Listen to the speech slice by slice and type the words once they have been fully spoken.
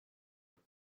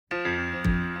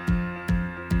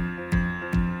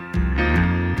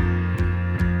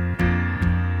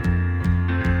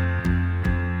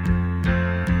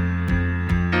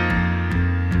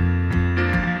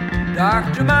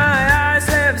Doctor, my eyes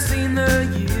have seen the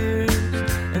years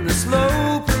and the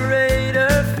slow parade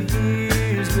of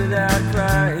fears without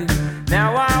crying.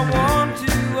 Now I want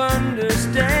to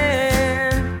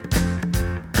understand.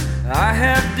 I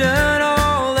have done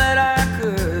all that I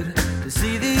could to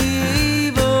see the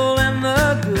evil and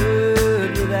the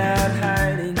good without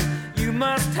hiding. You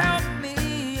must help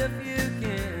me if you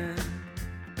can.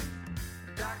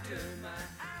 Doctor, my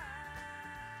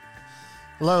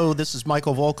Hello, this is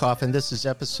Michael Volkov, and this is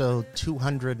episode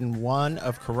 201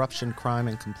 of Corruption, Crime,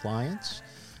 and Compliance.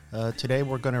 Today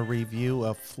we're going to review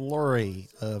a flurry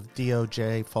of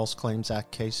DOJ False Claims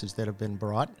Act cases that have been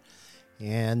brought,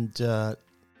 and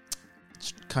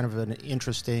it's kind of an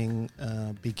interesting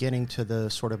beginning to the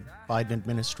sort of Biden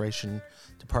administration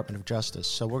Department of Justice.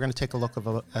 So we're going to take a look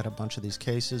at a bunch of these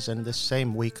cases, and this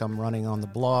same week I'm running on the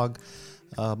blog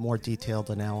more detailed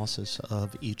analysis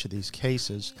of each of these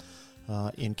cases.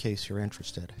 In case you're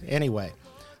interested. Anyway,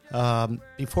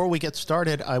 before we get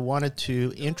started, I wanted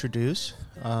to introduce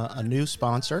a new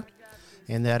sponsor,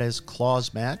 and that is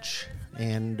ClauseMatch,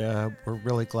 and we're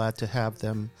really glad to have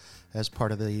them as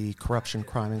part of the Corruption,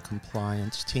 Crime, and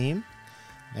Compliance team.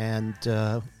 And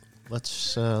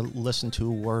let's listen to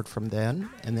a word from them,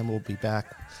 and then we'll be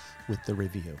back with the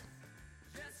review.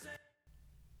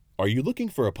 Are you looking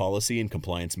for a policy and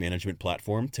compliance management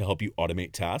platform to help you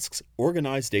automate tasks,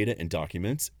 organize data and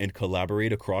documents, and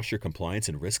collaborate across your compliance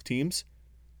and risk teams?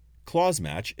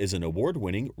 ClauseMatch is an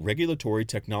award-winning regulatory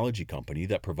technology company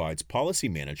that provides policy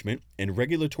management and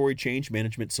regulatory change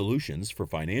management solutions for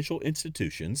financial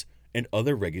institutions and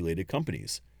other regulated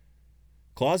companies.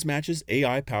 ClauseMatch's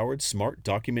AI-powered smart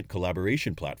document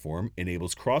collaboration platform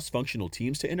enables cross-functional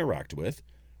teams to interact with,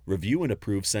 review and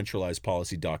approve centralized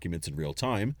policy documents in real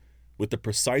time, with the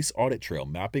precise audit trail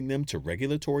mapping them to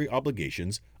regulatory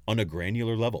obligations on a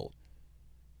granular level.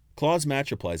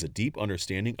 ClauseMatch applies a deep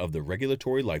understanding of the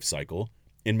regulatory lifecycle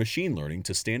and machine learning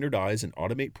to standardize and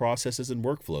automate processes and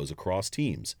workflows across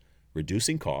teams,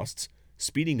 reducing costs,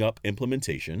 speeding up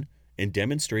implementation, and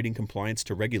demonstrating compliance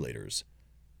to regulators.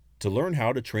 To learn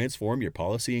how to transform your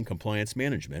policy and compliance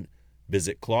management,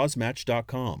 visit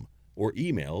clausematch.com or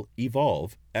email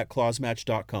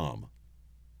evolve@clausematch.com.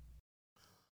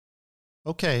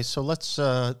 Okay, so let's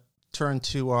turn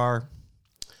to our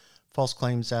False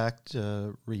Claims Act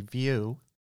review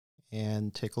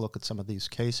and take a look at some of these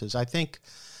cases. I think,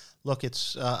 look,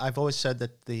 I've always said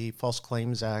that the False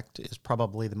Claims Act is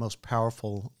probably the most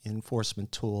powerful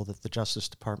enforcement tool that the Justice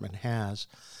Department has.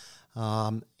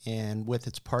 And with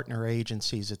its partner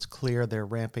agencies, it's clear they're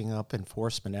ramping up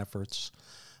enforcement efforts.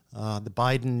 The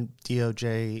Biden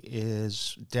DOJ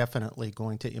is definitely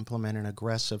going to implement an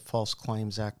aggressive False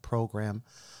Claims Act program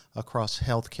across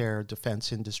healthcare,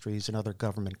 defense industries, and other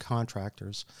government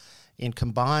contractors. And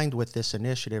combined with this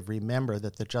initiative, remember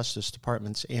that the Justice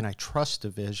Department's Antitrust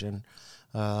Division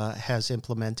has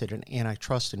implemented an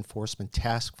antitrust enforcement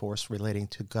task force relating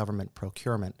to government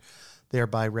procurement,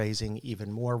 thereby raising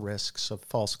even more risks of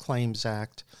False Claims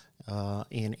Act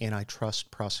and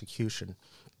antitrust prosecution.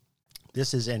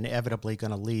 This is inevitably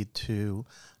going to lead to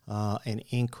an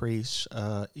increase.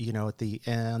 At the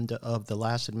end of the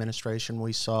last administration,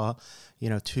 we saw,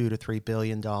 $2 to $3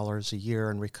 billion a year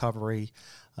in recovery.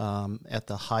 At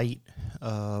the height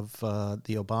of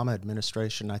the Obama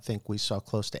administration, I think we saw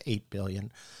close to $8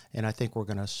 billion, and I think we're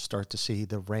going to start to see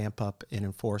the ramp up in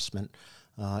enforcement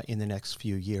in the next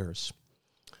few years.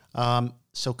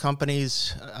 So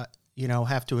companies,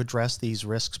 have to address these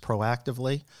risks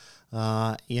proactively.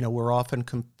 We're often,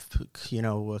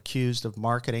 accused of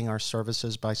marketing our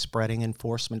services by spreading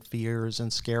enforcement fears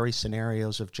and scary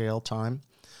scenarios of jail time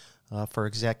for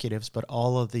executives, but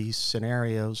all of these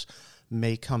scenarios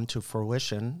may come to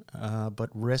fruition, but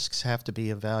risks have to be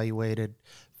evaluated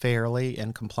fairly,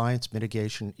 and compliance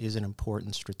mitigation is an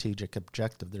important strategic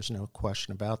objective. There's no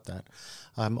question about that.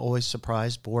 I'm always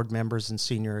surprised board members and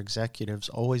senior executives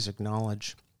always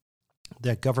acknowledge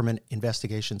that government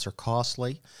investigations are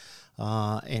costly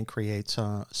and creates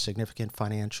significant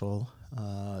financial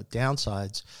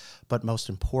downsides, but most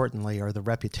importantly are the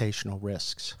reputational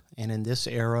risks. And in this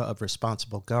era of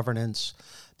responsible governance,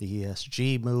 the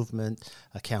ESG movement,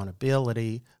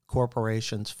 accountability,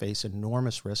 corporations face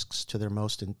enormous risks to their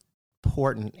most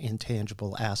important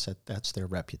intangible asset, that's their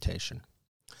reputation.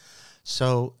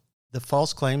 So the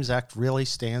False Claims Act really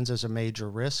stands as a major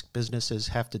risk. Businesses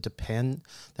have to depend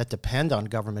on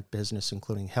government business,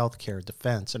 including healthcare,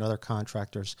 defense, and other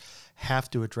contractors, have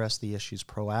to address the issues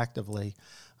proactively.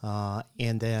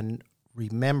 And then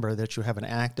remember that you have an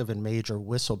active and major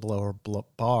whistleblower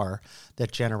bar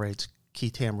that generates qui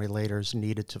tam relators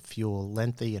needed to fuel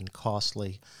lengthy and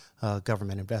costly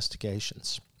government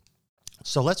investigations.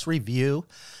 So let's review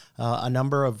a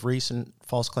number of recent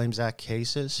False Claims Act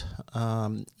cases.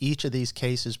 Each of these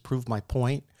cases prove my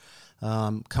point.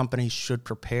 Companies should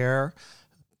prepare.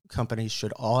 Companies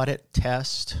should audit,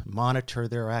 test, monitor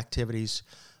their activities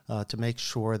to make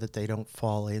sure that they don't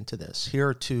fall into this.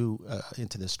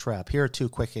 Into this trap. Here are two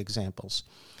quick examples.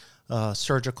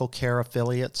 Surgical Care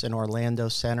Affiliates in Orlando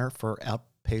Center for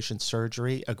Outpatient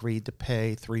Surgery agreed to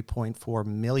pay $3.4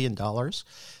 million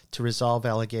to resolve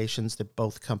allegations that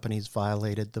both companies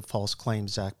violated the False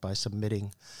Claims Act by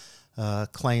submitting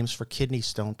claims for kidney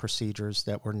stone procedures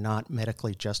that were not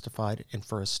medically justified and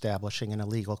for establishing an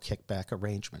illegal kickback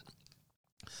arrangement.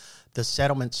 The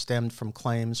settlement stemmed from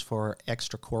claims for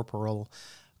extracorporeal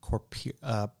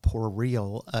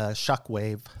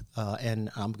shockwave, and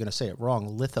I'm going to say it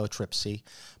wrong, lithotripsy,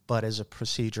 but as a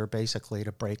procedure basically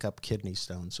to break up kidney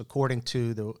stones. According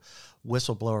to the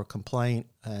whistleblower complaint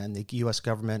and the U.S.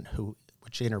 government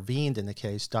which intervened in the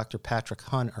case, Dr. Patrick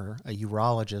Hunter, a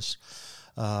urologist,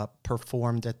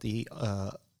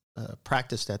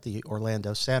 practiced at the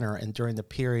Orlando Center, and during the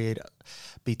period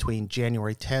between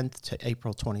January 10th to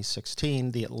April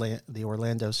 2016, the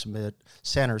Orlando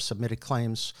Center submitted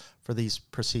claims for these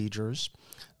procedures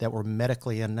that were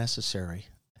medically unnecessary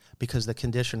because the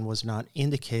condition was not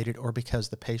indicated or because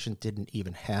the patient didn't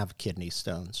even have kidney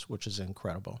stones, which is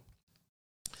incredible.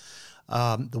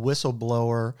 The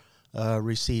whistleblower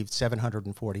received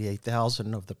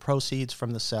 $748,000 of the proceeds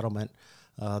from the settlement.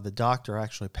 The doctor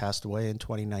actually passed away in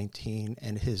 2019,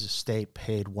 and his estate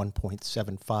paid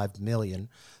 $1.75 million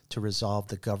to resolve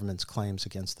the government's claims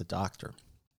against the doctor.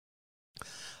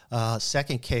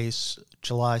 Second case,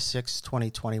 July 6,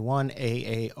 2021,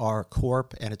 AAR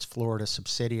Corp. And its Florida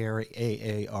subsidiary,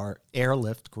 AAR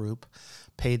Airlift Group,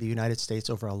 paid the United States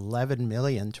over $11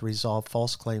 million to resolve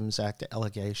False Claims Act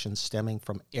allegations stemming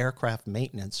from aircraft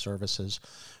maintenance services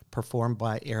performed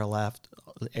by Airlift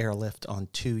on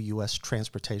two U.S.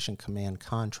 Transportation Command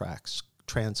contracts,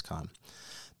 TRANSCOM.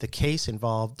 The case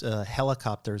involved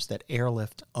helicopters that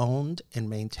Airlift owned and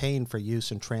maintained for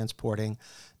use in transporting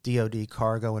DoD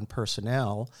cargo and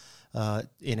personnel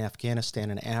in Afghanistan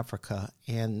and Africa,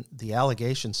 and the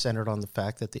allegation centered on the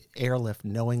fact that the Airlift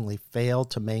knowingly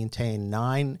failed to maintain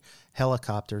 9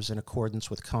 helicopters in accordance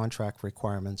with contract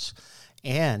requirements,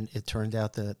 and it turned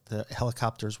out that the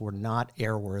helicopters were not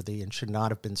airworthy and should not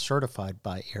have been certified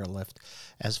by Airlift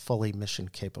as fully mission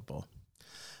capable.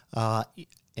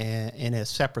 In a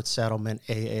separate settlement,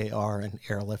 AAR and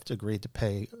Airlift agreed to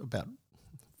pay about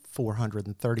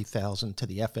 $430,000 to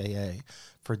the FAA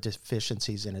for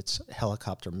deficiencies in its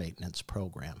helicopter maintenance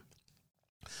program.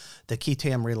 The qui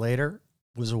tam relator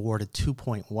was awarded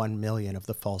 $2.1 million of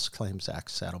the False Claims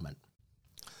Act settlement.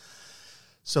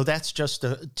 So that's just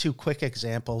two quick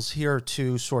examples. Here are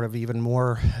two sort of even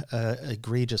more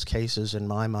egregious cases in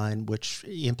my mind, which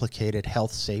implicated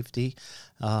health safety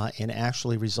and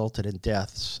actually resulted in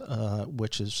deaths,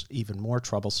 which is even more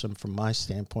troublesome from my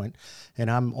standpoint. And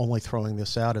I'm only throwing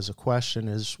this out as a question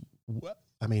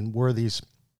were these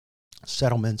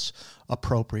settlements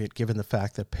appropriate given the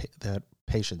fact that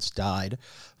patients died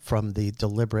from the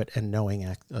deliberate and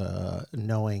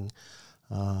knowing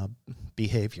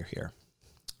behavior here?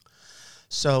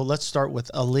 So let's start with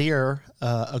Alere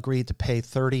agreed to pay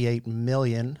 $38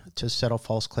 million to settle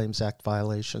False Claims Act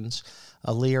violations.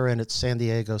 Alere and its San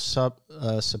Diego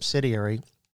subsidiary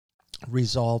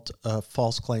resolved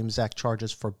False Claims Act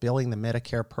charges for billing the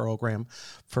Medicare program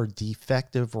for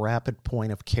defective rapid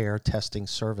point-of-care testing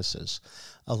services.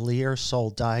 Alere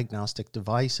sold diagnostic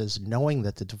devices knowing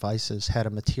that the devices had a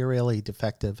materially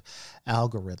defective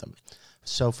algorithm.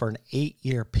 So for an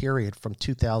 8-year period from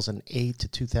 2008 to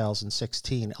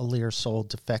 2016, Alere sold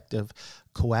defective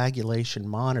coagulation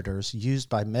monitors used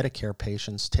by Medicare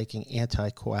patients taking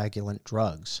anticoagulant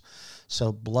drugs.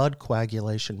 So blood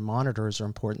coagulation monitors are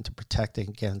important to protecting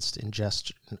against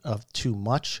ingestion of too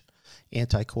much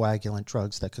anticoagulant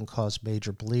drugs that can cause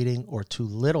major bleeding, or too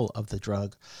little of the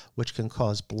drug, which can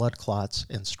cause blood clots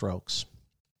and strokes.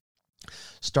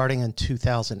 Starting in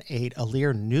 2008,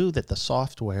 Alere knew that the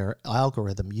software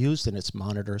algorithm used in its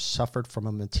monitors suffered from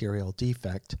a material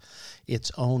defect.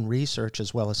 Its own research,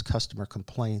 as well as customer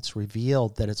complaints,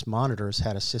 revealed that its monitors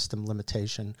had a system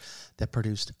limitation that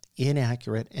produced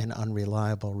inaccurate and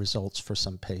unreliable results for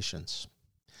some patients.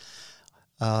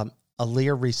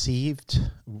 Alere received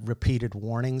repeated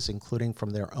warnings, including from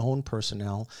their own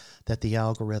personnel, that the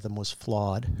algorithm was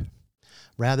flawed.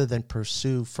 Rather than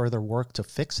pursue further work to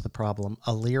fix the problem,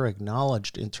 Alere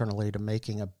acknowledged internally to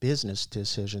making a business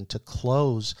decision to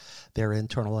close their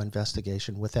internal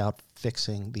investigation without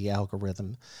fixing the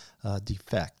algorithm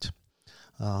defect.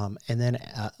 And then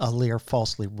Alere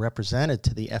falsely represented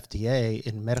to the FDA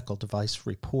in medical device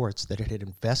reports that it had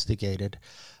investigated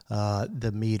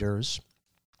the meters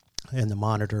and the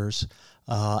monitors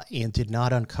and did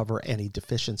not uncover any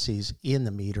deficiencies in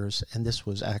the meters. And this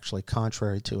was actually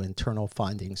contrary to internal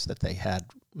findings that they had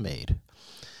made.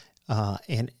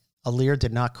 And Alere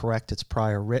did not correct its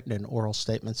prior written and oral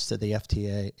statements to the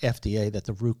FDA that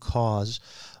the root cause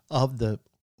of the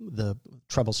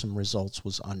troublesome results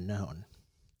was unknown.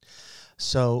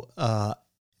 So,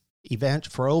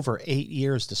 for over 8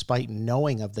 years, despite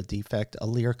knowing of the defect,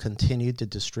 Alere continued to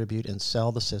distribute and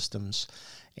sell the systems,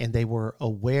 and they were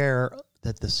aware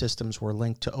that the systems were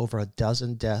linked to over a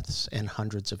dozen deaths and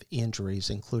hundreds of injuries,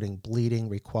 including bleeding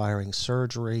requiring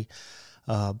surgery,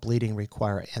 bleeding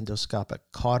requiring endoscopic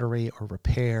cautery or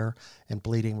repair, and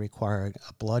bleeding requiring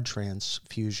a blood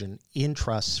transfusion,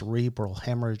 intracerebral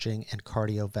hemorrhaging, and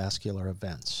cardiovascular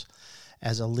events.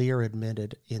 As Alere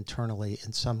admitted internally,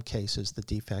 in some cases, the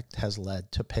defect has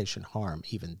led to patient harm,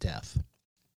 even death.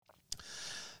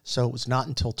 So it was not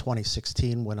until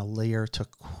 2016 when Alere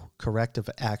took corrective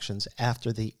actions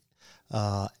after the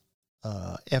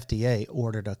FDA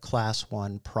ordered a Class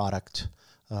 1 product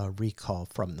recall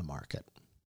from the market.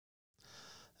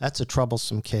 That's a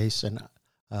troublesome case, and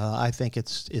I think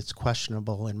it's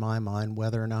questionable in my mind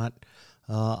whether or not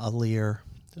Alere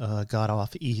got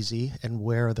off easy, and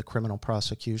where are the criminal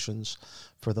prosecutions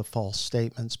for the false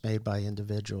statements made by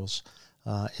individuals.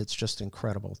 It's just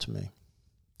incredible to me.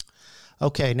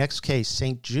 Okay, next case.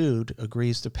 St. Jude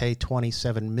agrees to pay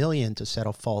 $27 million to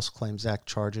settle False Claims Act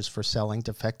charges for selling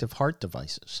defective heart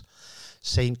devices.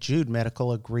 St. Jude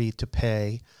Medical agreed to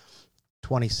pay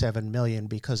 $27 million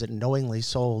because it knowingly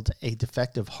sold a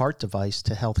defective heart device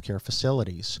to healthcare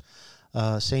facilities.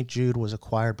 St. Jude was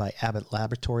acquired by Abbott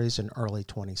Laboratories in early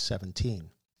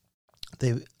 2017.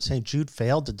 St. Jude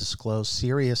failed to disclose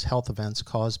serious health events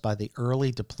caused by the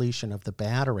early depletion of the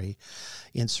battery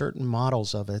in certain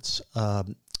models of its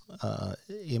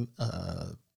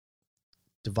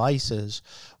devices,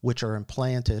 which are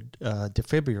implanted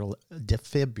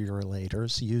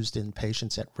defibrillators used in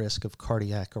patients at risk of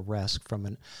cardiac arrest from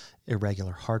an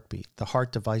irregular heartbeat. The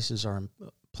heart devices are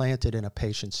implanted in a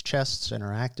patient's chests and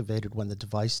are activated when the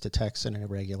device detects an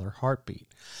irregular heartbeat,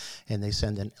 and they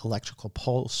send an electrical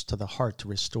pulse to the heart to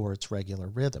restore its regular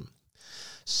rhythm.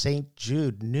 St.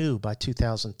 Jude knew by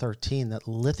 2013 that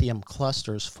lithium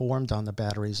clusters formed on the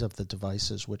batteries of the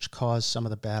devices, which caused some of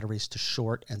the batteries to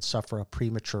short and suffer a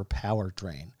premature power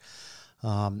drain.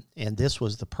 And this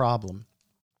was the problem.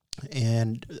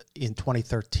 And in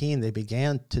 2013, they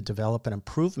began to develop an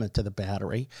improvement to the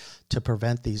battery to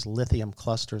prevent these lithium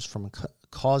clusters from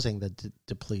causing the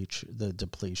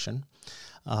depletion.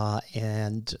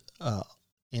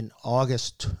 In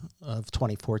August of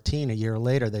 2014, a year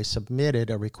later, they submitted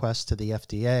a request to the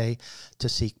FDA to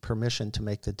seek permission to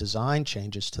make the design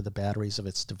changes to the batteries of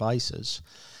its devices.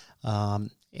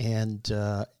 In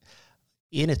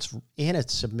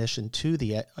its submission to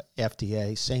the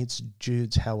FDA, St.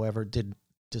 Jude's, however, did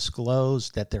disclose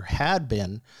that there had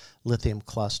been lithium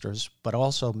clusters, but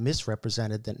also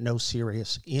misrepresented that no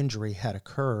serious injury had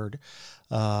occurred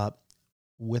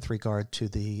with regard to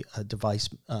the device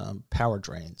power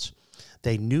drains.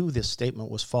 They knew this statement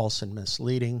was false and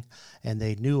misleading, and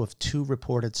they knew of 2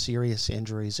 reported serious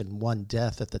injuries and 1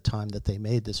 death at the time that they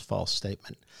made this false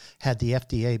statement. Had the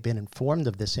FDA been informed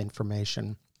of this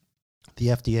information, the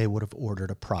FDA would have ordered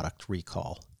a product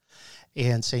recall.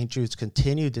 And St. Jude's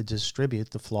continued to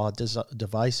distribute the flawed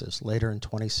devices. Later in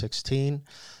 2016,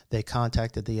 they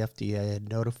contacted the FDA and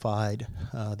notified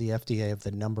the FDA of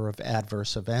the number of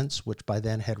adverse events, which by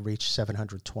then had reached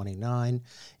 729,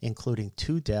 including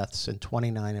 2 deaths and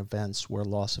 29 events where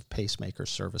loss of pacemaker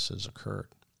services occurred.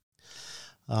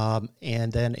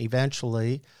 And then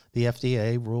eventually, the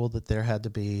FDA ruled that there had to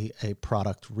be a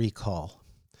product recall.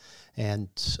 And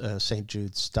St.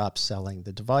 Jude stopped selling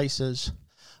the devices.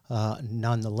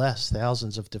 Nonetheless,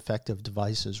 thousands of defective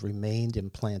devices remained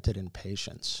implanted in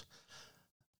patients.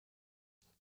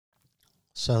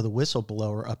 So the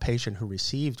whistleblower, a patient who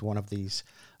received one of these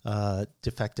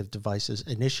defective devices,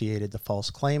 initiated the False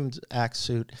Claims Act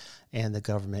suit, and the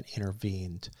government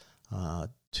intervened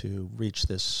to reach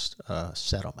this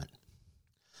settlement.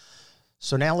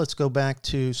 So now let's go back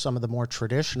to some of the more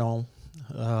traditional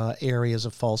areas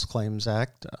of False Claims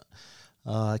Act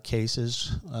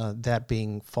cases, that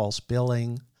being false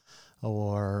billing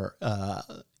or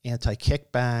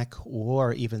anti-kickback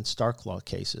or even Stark Law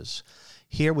cases.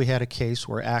 Here we had a case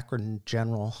where Akron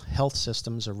General Health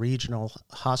Systems, a regional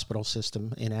hospital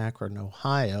system in Akron,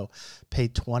 Ohio,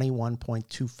 paid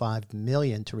 $21.25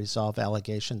 million to resolve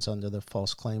allegations under the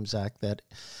False Claims Act that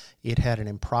it had an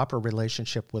improper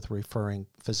relationship with referring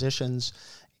physicians,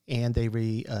 and they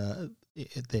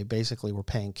basically were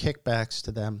paying kickbacks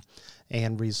to them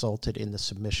and resulted in the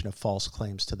submission of false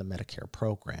claims to the Medicare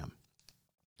program.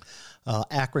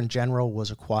 Akron General was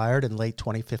acquired in late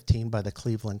 2015 by the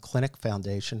Cleveland Clinic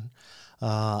Foundation,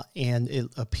 and it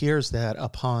appears that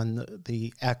upon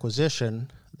the acquisition,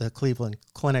 the Cleveland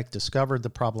Clinic discovered the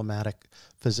problematic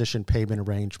physician payment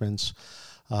arrangements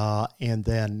and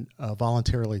then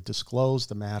voluntarily disclosed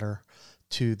the matter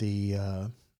to the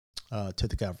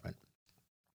government.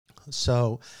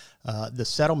 So the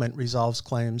settlement resolves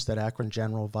claims that Akron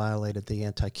General violated the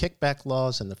anti-kickback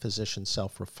laws and the physician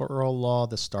self-referral law,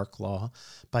 the Stark Law,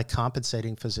 by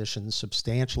compensating physicians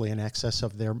substantially in excess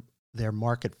of their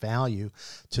market value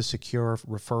to secure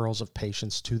referrals of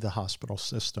patients to the hospital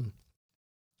system.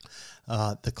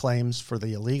 The claims for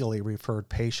the illegally referred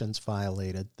patients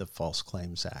violated the False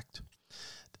Claims Act.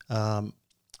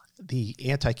 The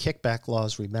anti-kickback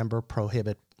laws, remember,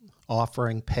 prohibit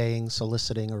offering, paying,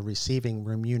 soliciting, or receiving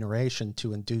remuneration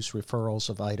to induce referrals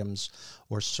of items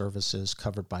or services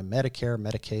covered by Medicare,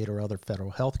 Medicaid, or other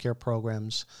federal health care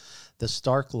programs. The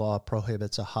Stark Law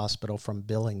prohibits a hospital from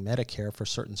billing Medicare for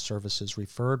certain services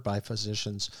referred by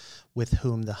physicians with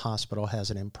whom the hospital has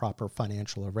an improper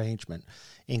financial arrangement,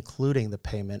 including the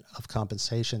payment of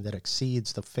compensation that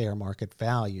exceeds the fair market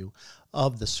value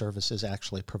of the services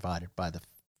actually provided by the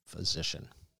physician.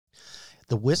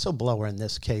 The whistleblower in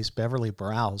this case, Beverly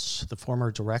Browse, the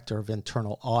former director of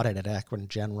internal audit at Akron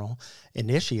General,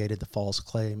 initiated the False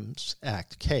Claims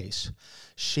Act case.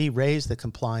 She raised the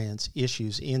compliance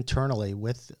issues internally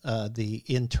with the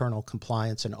Internal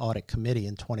Compliance and Audit Committee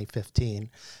in 2015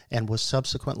 and was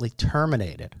subsequently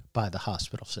terminated by the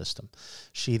hospital system.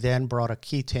 She then brought a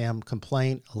qui tam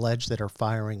complaint, alleged that her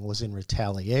firing was in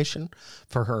retaliation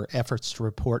for her efforts to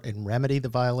report and remedy the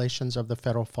violations of the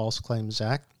Federal False Claims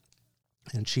Act,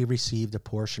 and she received a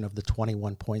portion of the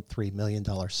 $21.3 million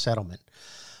settlement.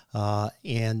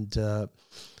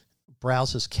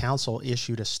 Browse's counsel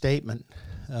issued a statement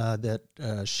that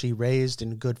she raised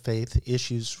in good faith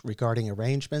issues regarding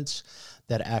arrangements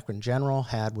that Akron General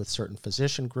had with certain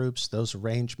physician groups. Those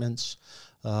arrangements,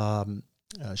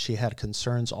 she had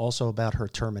concerns also about her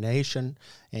termination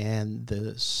and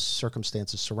the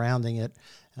circumstances surrounding it,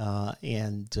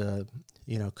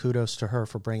 kudos to her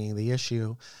for bringing the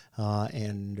issue,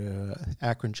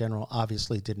 Akron General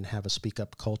obviously didn't have a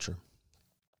speak-up culture.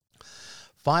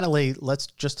 Finally, let's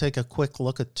just take a quick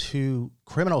look at two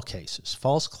criminal cases,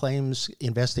 false claims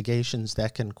investigations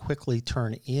that can quickly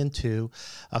turn into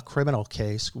a criminal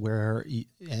case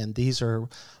and these are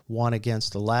one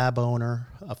against a lab owner,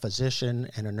 a physician,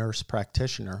 and a nurse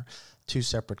practitioner, two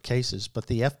separate cases. But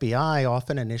the FBI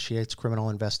often initiates criminal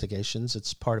investigations.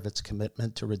 It's part of its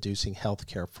commitment to reducing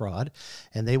healthcare fraud,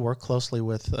 and they work closely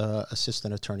with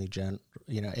Assistant Attorney General,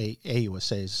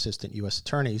 AUSA's Assistant U.S.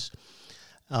 Attorneys,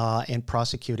 in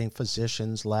prosecuting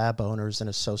physicians, lab owners, and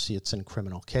associates in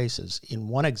criminal cases. In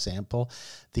one example,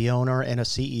 the owner and a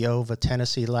CEO of a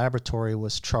Tennessee laboratory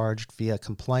was charged via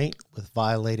complaint with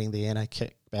violating the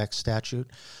anti-kickback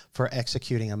statute for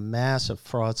executing a massive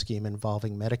fraud scheme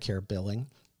involving Medicare billing.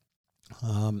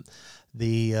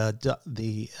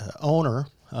 The owner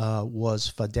was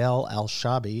Fadel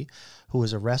Al-Shabi, who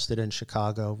was arrested in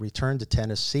Chicago, returned to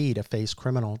Tennessee to face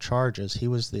criminal charges. He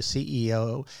was the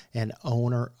CEO and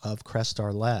owner of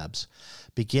Crestar Labs.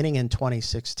 Beginning in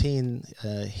 2016,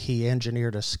 he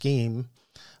engineered a scheme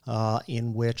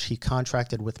in which he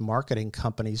contracted with marketing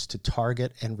companies to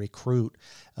target and recruit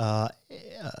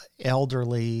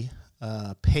elderly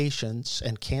patients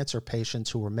and cancer patients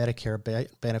who were Medicare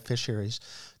beneficiaries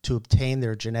to obtain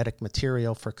their genetic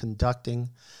material for conducting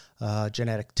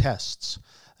genetic tests.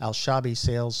 Al-Shabi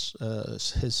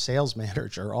his sales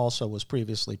manager also was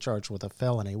previously charged with a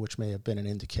felony, which may have been an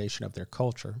indication of their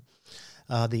culture.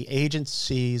 The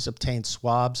agencies obtained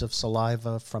swabs of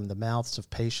saliva from the mouths of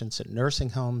patients at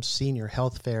nursing homes, senior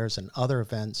health fairs, and other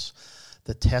events.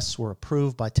 The tests were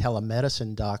approved by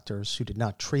telemedicine doctors who did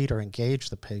not treat or engage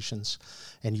the patients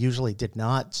and usually did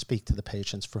not speak to the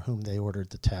patients for whom they ordered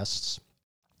the tests.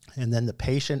 And then the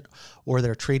patient or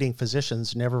their treating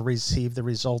physicians never received the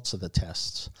results of the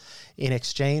tests. In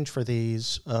exchange for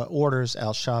these orders,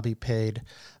 Al-Shabi paid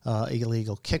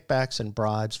illegal kickbacks and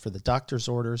bribes for the doctor's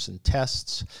orders and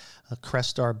tests.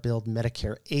 Crestar billed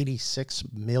Medicare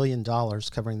 $86 million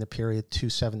covering the period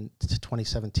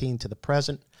 2017 to the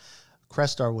present.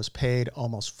 Crestar was paid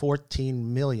almost $14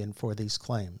 million for these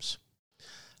claims.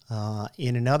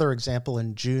 In another example,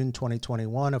 in June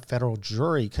 2021, a federal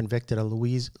jury convicted a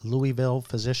Louisville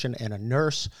physician and a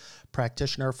nurse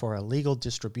practitioner for illegal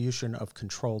distribution of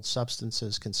controlled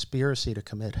substances, conspiracy to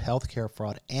commit healthcare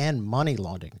fraud, and money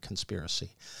laundering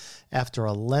conspiracy. After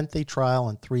a lengthy trial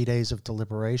and 3 days of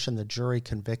deliberation, the jury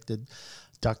convicted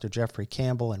Dr. Jeffrey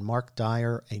Campbell and Mark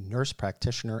Dyer, a nurse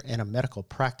practitioner and a medical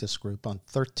practice group, on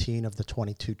 13 of the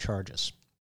 22 charges.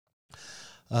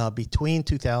 Between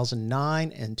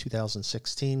 2009 and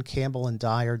 2016, Campbell and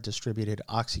Dyer distributed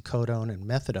oxycodone and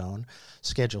methadone,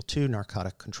 Schedule II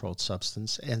narcotic-controlled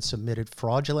substance, and submitted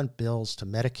fraudulent bills to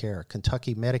Medicare,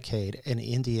 Kentucky Medicaid, and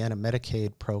Indiana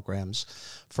Medicaid programs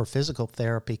for physical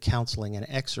therapy, counseling, and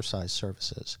exercise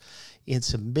services. In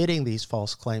submitting these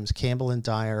false claims, Campbell and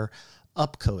Dyer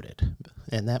upcoded,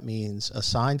 and that means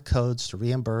assigned codes to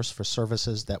reimburse for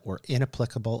services that were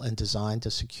inapplicable and designed to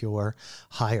secure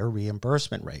higher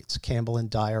reimbursement rates. Campbell and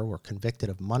Dyer were convicted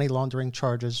of money laundering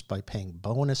charges by paying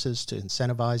bonuses to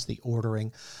incentivize the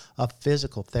ordering of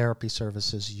physical therapy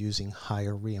services using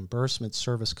higher reimbursement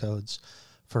service codes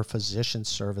for physician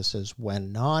services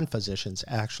when non-physicians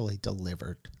actually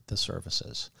delivered the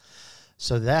services.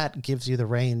 So that gives you the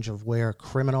range of where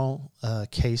criminal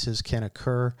cases can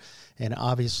occur. And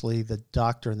obviously the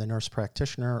doctor and the nurse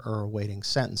practitioner are awaiting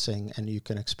sentencing, and you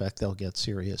can expect they'll get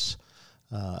serious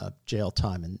jail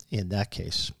time in that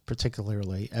case,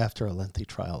 particularly after a lengthy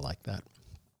trial like that.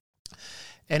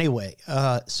 Anyway,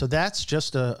 so that's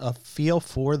just a feel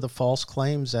for the False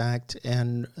Claims Act.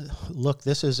 And look,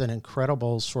 this is an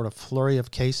incredible sort of flurry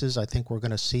of cases. I think we're going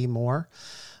to see more.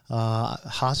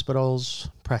 Hospitals,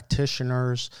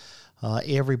 practitioners,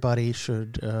 everybody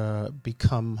should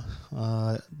become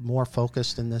more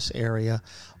focused in this area.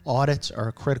 Audits are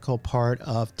a critical part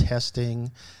of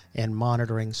testing and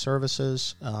monitoring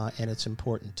services, and it's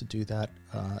important to do that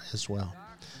as well.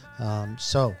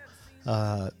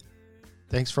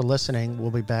 Thanks for listening.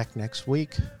 We'll be back next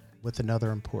week with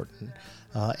another important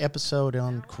episode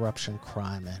on corruption,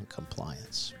 crime, and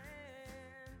compliance.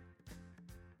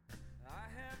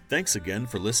 Thanks again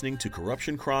for listening to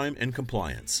Corruption, Crime, and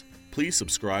Compliance. Please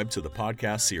subscribe to the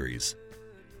podcast series.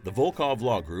 The Volkov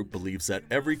Law Group believes that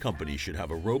every company should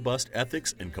have a robust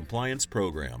ethics and compliance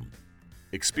program.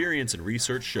 Experience and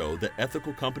research show that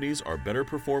ethical companies are better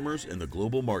performers in the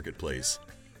global marketplace.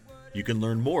 You can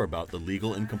learn more about the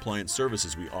legal and compliance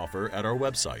services we offer at our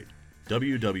website,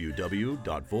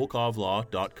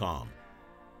 www.volkovlaw.com.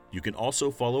 You can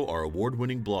also follow our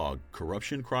award-winning blog,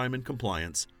 Corruption, Crime, and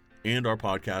Compliance, and our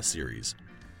podcast series.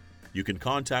 You can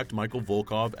contact Michael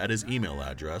Volkov at his email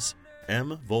address,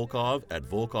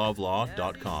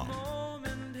 mvolkov@volkovlaw.com.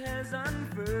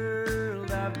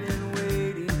 I've been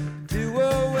waiting to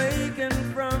awaken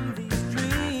from these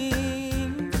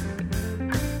dreams.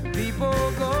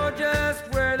 People go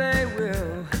just where they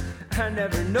will. I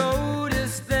never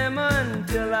noticed them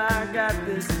until I got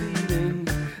this feeling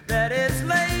that it's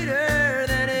later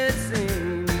than it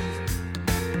seems.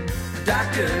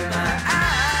 Doctor,